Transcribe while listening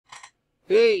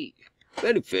Hey,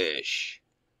 Fish.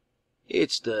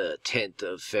 It's the 10th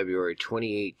of February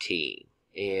 2018,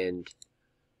 and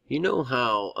you know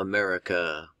how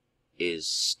America is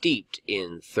steeped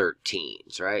in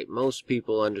 13s, right? Most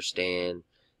people understand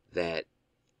that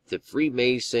the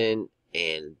Freemason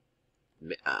and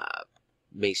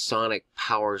Masonic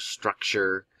power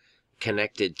structure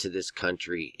connected to this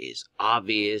country is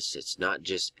obvious. It's not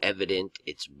just evident,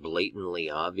 it's blatantly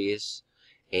obvious.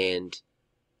 And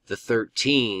the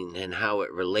 13 and how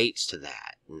it relates to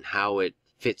that and how it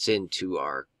fits into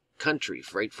our country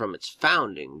right from its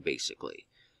founding, basically.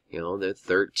 You know, the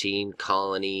 13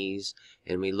 colonies,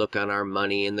 and we look on our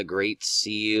money and the Great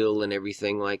Seal and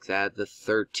everything like that. The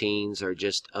 13s are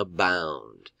just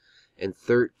abound. And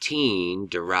 13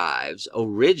 derives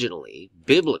originally,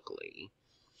 biblically,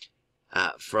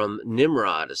 from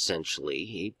Nimrod, essentially.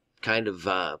 He kind of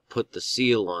put the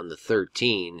seal on the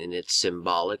 13, and it's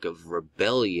symbolic of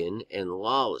rebellion and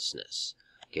lawlessness.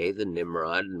 Okay, the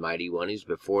Nimrod, the mighty one, he's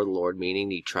before the Lord,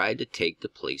 meaning he tried to take the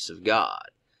place of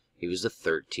God. He was the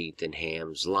 13th in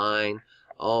Ham's line.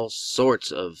 All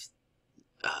sorts of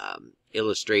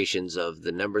illustrations of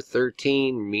the number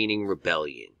 13 meaning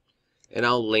rebellion. And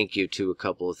I'll link you to a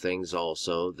couple of things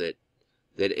also that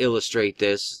illustrate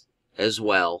this as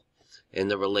well, in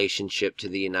the relationship to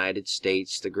the United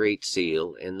States, the Great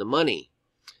Seal, and the money.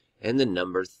 And the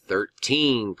number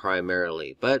 13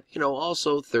 primarily. But, you know,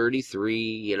 also 33,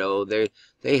 you know, they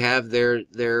have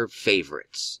their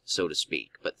favorites, so to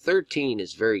speak. But 13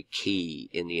 is very key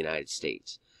in the United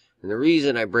States. And the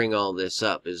reason I bring all this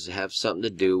up is to have something to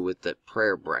do with the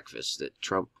prayer breakfast that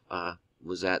Trump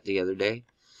was at the other day.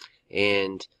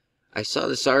 And I saw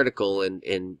this article,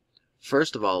 and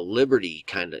first of all, liberty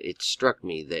it struck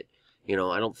me that, you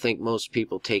know, I don't think most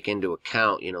people take into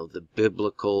account, you know, the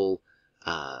biblical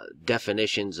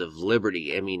definitions of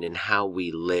liberty. I mean, in how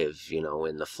we live, you know,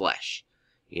 in the flesh.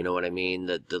 You know what I mean?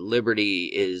 The liberty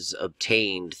is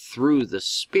obtained through the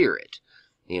Spirit.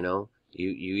 You know, you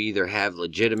either have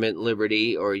legitimate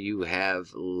liberty or you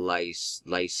have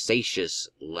licentious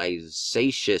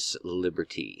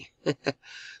liberty.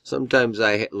 Sometimes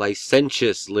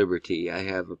licentious liberty. I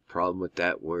have a problem with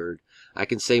that word. I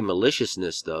can say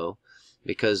maliciousness though,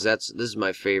 because this is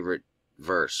my favorite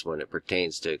verse when it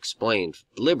pertains to explain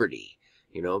liberty.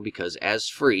 You know, because as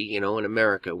free, you know, in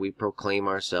America we proclaim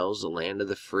ourselves the land of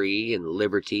the free and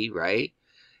liberty, right?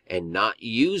 And not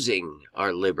using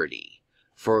our liberty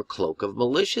for a cloak of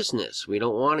maliciousness. We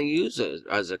don't want to use it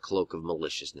as a cloak of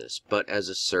maliciousness, but as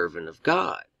a servant of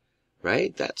God,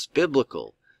 right? That's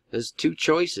biblical. There's two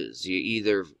choices. You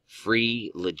either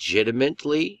free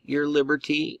legitimately your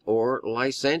liberty or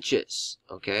licentious,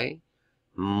 okay?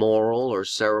 Moral or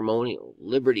ceremonial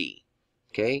liberty,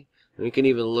 okay? And we can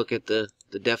even look at the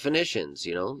definitions,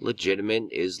 you know. Legitimate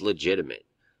is legitimate,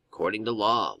 according to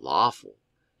law, lawful,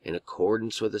 in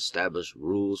accordance with established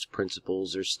rules,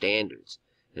 principles, or standards.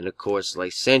 And of course,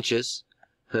 licentious,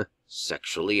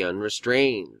 sexually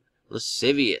unrestrained,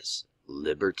 lascivious,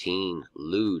 libertine,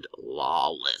 lewd,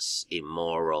 lawless,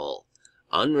 immoral,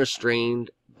 unrestrained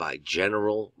by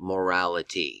general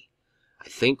morality. I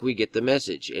think we get the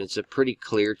message, and it's a pretty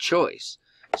clear choice.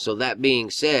 So that being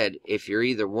said, if you're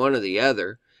either one or the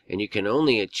other, and you can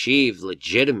only achieve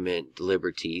legitimate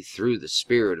liberty through the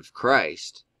Spirit of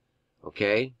Christ,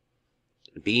 okay,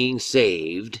 being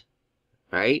saved,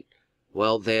 right,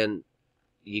 well then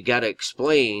you got to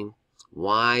explain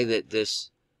why that this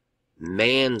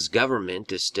man's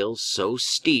government is still so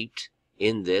steeped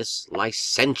in this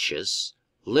licentious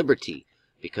liberty.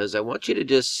 Because I want you to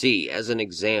just see, as an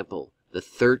example, the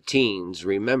 13s,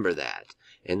 remember that,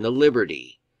 and the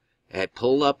liberty. I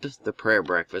pulled up the prayer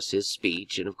breakfast, his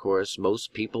speech, and of course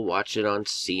most people watch it on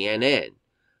CNN,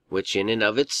 which in and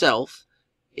of itself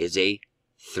is a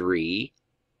 3,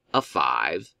 a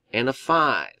 5, and a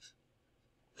 5.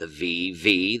 The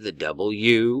VV, the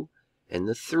W, and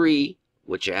the 3,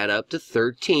 which add up to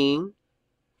 13.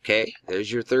 Okay,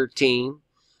 there's your 13.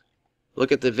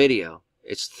 Look at the video.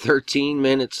 It's 13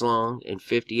 minutes long and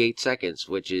 58 seconds,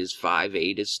 which is 5,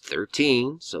 8 is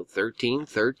 13. So 13,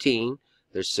 13.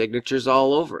 There's signatures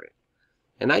all over it.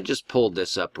 And I just pulled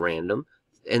this up random.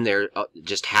 And there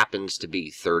just happens to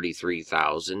be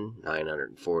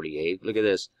 33,948. Look at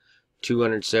this.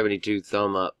 272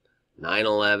 thumb up.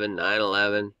 911,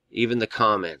 911. Even the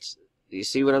comments. Do you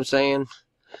see what I'm saying?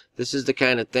 This is the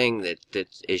kind of thing that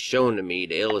is shown to me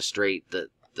to illustrate the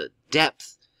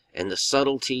depth and the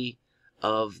subtlety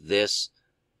of this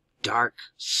dark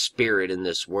spirit in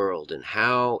this world and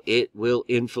how it will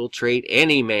infiltrate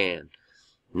any man.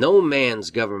 No man's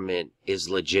government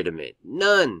is legitimate.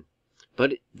 None.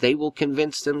 but they will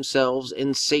convince themselves,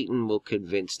 and Satan will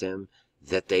convince them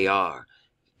that they are.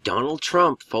 Donald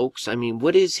Trump, folks, I mean,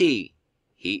 what is he?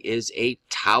 He is a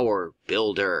tower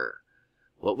builder.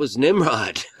 What was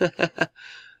Nimrod?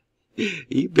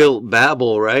 He built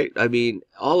Babel, right? I mean,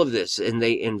 all of this, and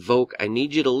they invoke, I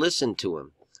need you to listen to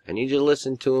him. I need you to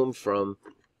listen to him from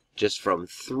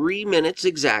 3 minutes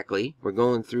exactly. We're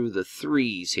going through the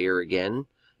threes here again,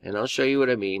 and I'll show you what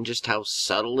I mean, just how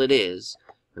subtle it is,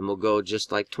 and we'll go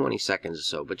just like 20 seconds or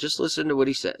so, but just listen to what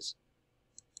he says.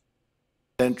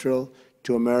 Central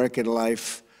to American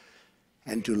life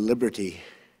and to liberty.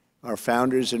 Our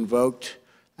founders invoked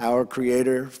our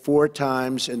Creator 4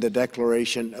 times in the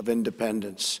Declaration of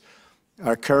Independence.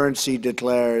 Our currency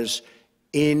declares,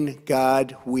 "In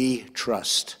God we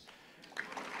trust."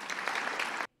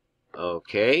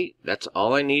 Okay, that's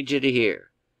all I need you to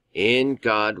hear. In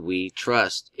God we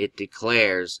trust. It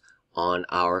declares on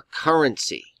our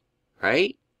currency,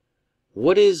 right?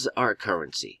 What is our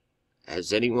currency?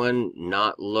 Has anyone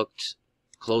not looked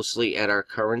closely at our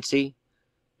currency?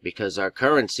 Because our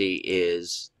currency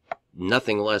is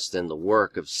nothing less than the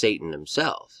work of Satan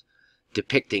himself,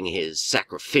 depicting his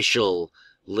sacrificial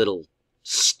little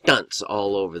stunts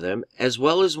all over them, as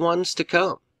well as ones to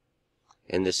come.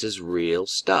 And this is real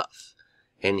stuff.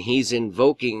 And he's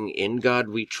invoking "In God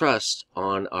we trust"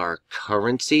 on our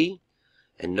currency.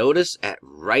 And notice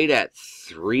right at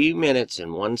 3 minutes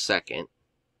and 1 second.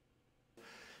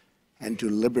 And to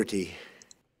liberty.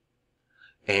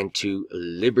 And to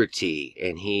liberty.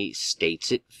 And he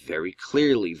states it very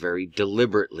clearly, very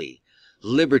deliberately.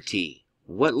 Liberty.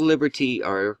 What liberty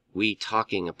are we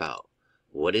talking about?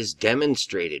 What is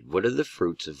demonstrated? What are the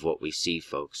fruits of what we see,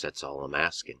 folks? That's all I'm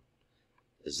asking.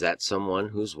 Is that someone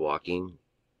who's walking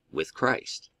with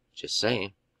Christ? Just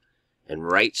saying. And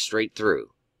right straight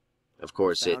through. Of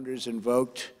course, Founders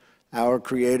invoked our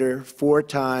Creator 4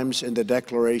 times in the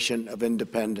Declaration of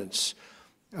Independence.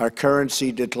 Our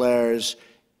currency declares,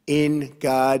 "In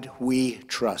God we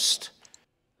trust."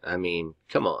 I mean,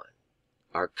 come on.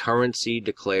 Our currency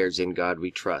declares "In God we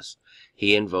trust."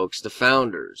 He invokes the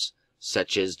founders,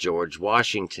 such as George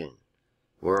Washington.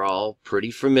 We're all pretty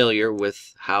familiar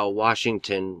with how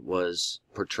Washington was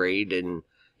portrayed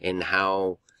and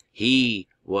how he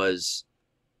was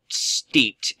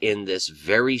steeped in this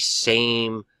very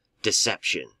same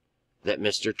deception that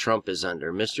Mr. Trump is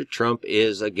under. Mr. Trump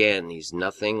is, again, he's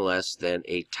nothing less than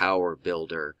a tower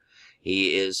builder.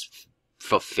 He is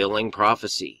fulfilling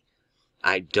prophecy.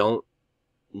 I don't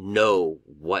know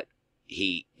what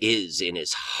he is in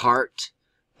his heart,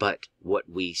 but what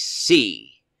we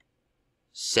see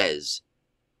says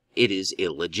it is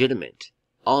illegitimate.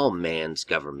 All man's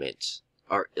governments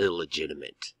are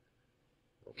illegitimate.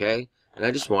 Okay? And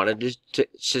I just wanted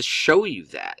to show you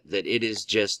that it is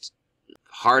just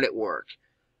hard at work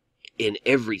in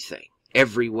everything,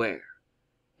 everywhere.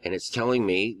 And it's telling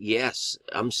me, yes,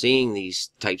 I'm seeing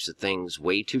these types of things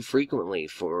way too frequently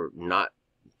for not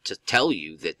to tell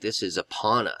you that this is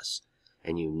upon us.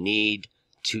 And you need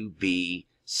to be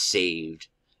saved.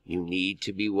 You need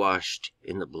to be washed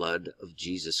in the blood of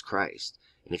Jesus Christ.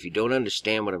 And if you don't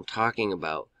understand what I'm talking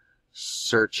about,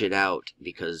 search it out,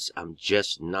 because I'm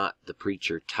just not the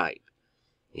preacher type.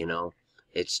 You know,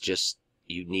 it's just,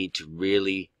 you need to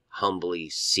really humbly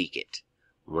seek it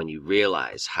when you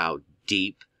realize how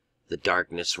deep the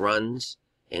darkness runs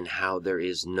and how there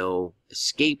is no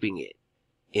escaping it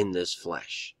in this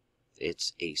flesh.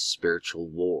 It's a spiritual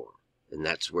war, and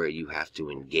that's where you have to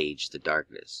engage the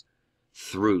darkness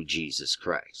through Jesus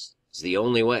Christ. It's the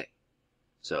only way.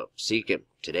 So seek him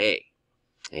today.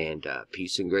 And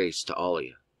peace and grace to all of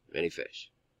you. Many fish.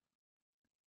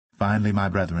 Finally, my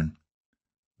brethren,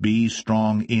 be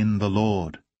strong in the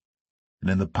Lord, and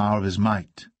in the power of his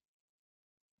might.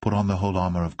 Put on the whole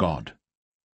armor of God,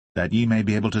 that ye may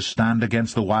be able to stand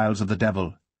against the wiles of the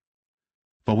devil.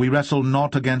 For we wrestle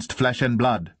not against flesh and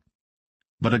blood,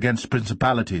 but against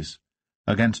principalities,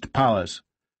 against powers,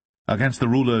 against the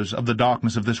rulers of the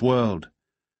darkness of this world,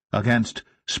 against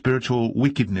spiritual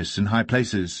wickedness in high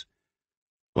places.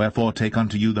 Wherefore take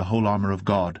unto you the whole armor of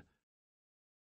God,